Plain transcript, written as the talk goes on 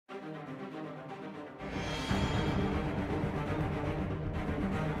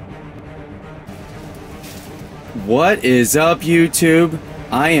What is up, YouTube?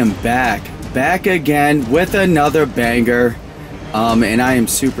 I am back again with another banger. And I am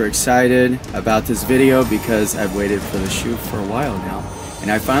super excited about this video because I've waited for the shoe for a while now, and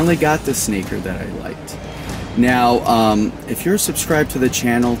I finally got the sneaker that I liked. Now, if you're subscribed to the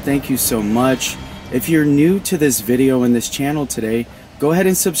channel, thank you so much. If you're new to this video and this channel today, go ahead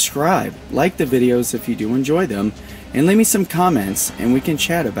and subscribe, like the videos if you do enjoy them, and leave me some comments and we can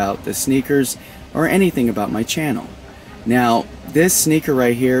chat about the sneakers or anything about my channel. Now, this sneaker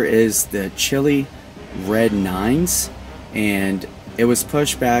right here is the Chile Red 9s, and it was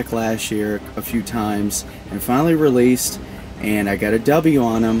pushed back last year a few times and finally released, and I got a W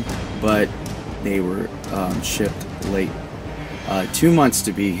on them, but they were shipped late. 2 months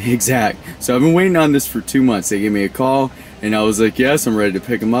to be exact. So I've been waiting on this for 2 months. They gave me a call and I was like, yes, I'm ready to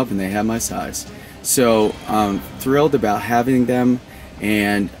pick them up, and they had my size. So I'm thrilled about having them.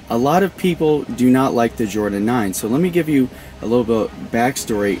 And a lot of people do not like the Jordan 9. So let me give you a little bit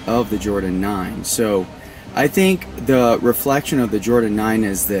backstory of the Jordan 9. So I think the reflection of the Jordan 9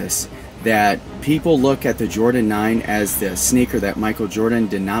 is this, that people look at the Jordan 9 as the sneaker that Michael Jordan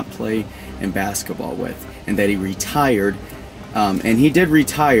did not play in basketball with, and that he retired. And he did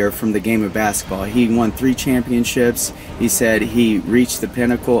retire from the game of basketball. He won 3 championships. He said he reached the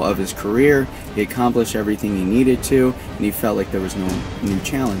pinnacle of his career. He accomplished everything he needed to, and he felt like there was no new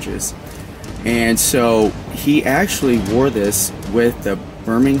challenges. And so he actually wore this with the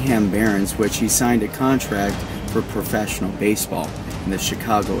Birmingham Barons, which he signed a contract for professional baseball in the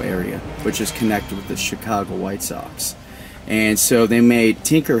Chicago area, which is connected with the Chicago White Sox. And so they made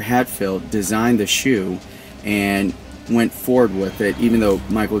Tinker Hatfield design the shoe and went forward with it, even though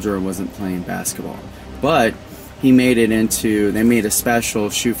Michael Jordan wasn't playing basketball. But he made it into, they made a special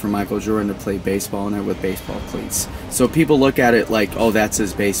shoe for Michael Jordan to play baseball in it with baseball cleats. So people look at it like, oh, that's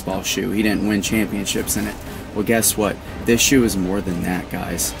his baseball shoe. He didn't win championships in it. Well, guess what? This shoe is more than that,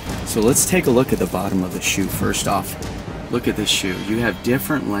 guys. So let's take a look at the bottom of the shoe. First off, look at this shoe. You have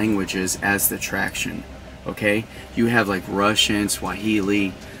different languages as the traction, okay? You have like Russian,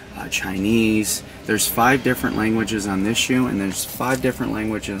 Swahili, Chinese. There's 5 different languages on this shoe, and there's 5 different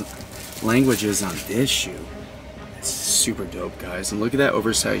languages on this shoe. It's super dope, guys. And look at that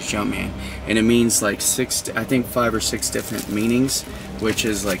oversized Jumpman, and it means like 5 or 6 different meanings, which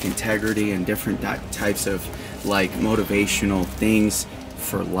is like integrity and different types of like motivational things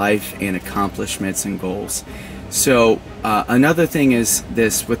for life and accomplishments and goals. So another thing is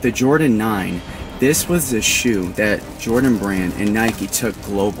this, with the Jordan 9, this was the shoe that Jordan Brand and Nike took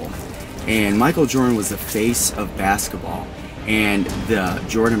global. And Michael Jordan was the face of basketball and the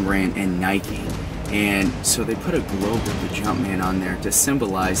Jordan Brand and Nike. And so they put a globe of the Jumpman on there to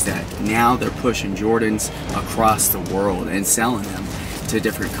symbolize that now they're pushing Jordans across the world and selling them to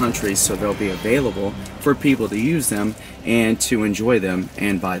different countries, so they'll be available for people to use them and to enjoy them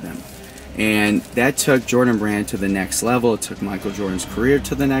and buy them. And that took Jordan Brand to the next level. It took Michael Jordan's career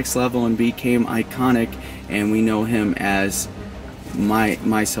to the next level and became iconic, and we know him as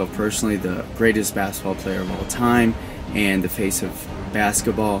myself personally, the greatest basketball player of all time and the face of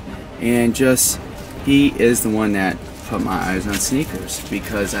basketball. And just, he is the one that put my eyes on sneakers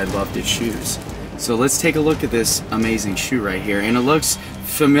because I loved his shoes. So let's take a look at this amazing shoe right here, and it looks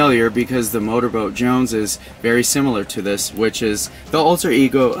familiar because the Motorboat Jones is very similar to this, which is the alter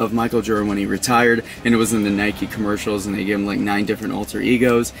ego of Michael Jordan when he retired, and it was in the Nike commercials, and they gave him like 9 different alter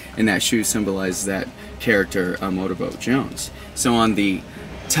egos, and that shoe symbolizes that character, Motorboat Jones. So on the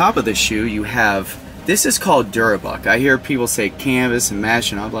top of the shoe you have, this is called Durabuck. I hear people say canvas and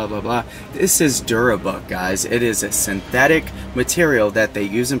mesh and blah blah blah. This is Durabuck, guys. It is a synthetic material that they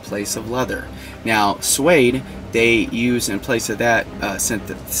use in place of leather. Now, suede they use in place of that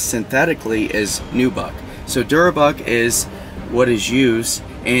synthetically is Nubuck. So Durabuck is what is used,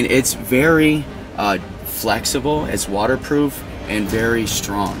 and it's very flexible, it's waterproof, and very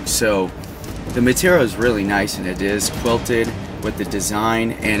strong. So the material is really nice, and it is quilted with the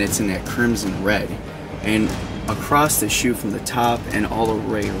design, and it's in that crimson red. And across the shoe from the top and all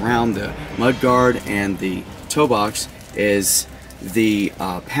the way around the mudguard and the toe box is the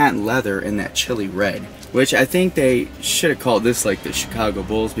patent leather in that chili red, which I think they should have called this like the Chicago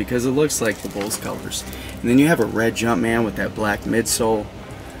Bulls because it looks like the Bulls colors. And then you have a red Jumpman with that black midsole,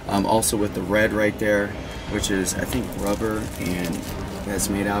 also with the red right there, which is I think rubber, and that's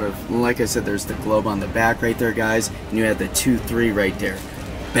made out of, like I said, there's the globe on the back right there, guys, and you have the 2-3 right there.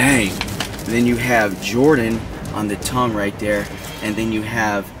 Bang! And then you have Jordan on the tongue right there, and then you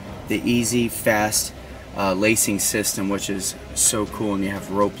have the easy, fast lacing system, which is so cool, and you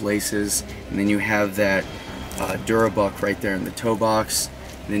have rope laces, and then you have that Durabuck right there in the toe box,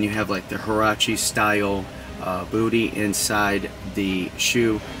 and then you have like the Huarache style booty inside the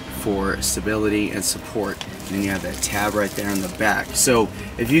shoe for stability and support. And then you have that tab right there in the back. So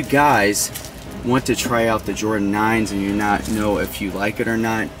if you guys want to try out the Jordan 9s and you not know if you like it or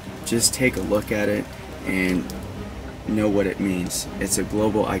not, just take a look at it and know what it means. It's a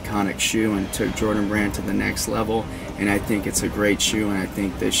global iconic shoe and took Jordan Brand to the next level, and I think it's a great shoe, and I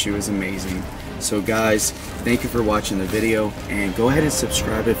think this shoe is amazing. So guys, thank you for watching the video, and go ahead and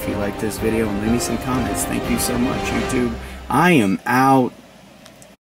subscribe if you like this video and leave me some comments. Thank you so much, YouTube. I am out.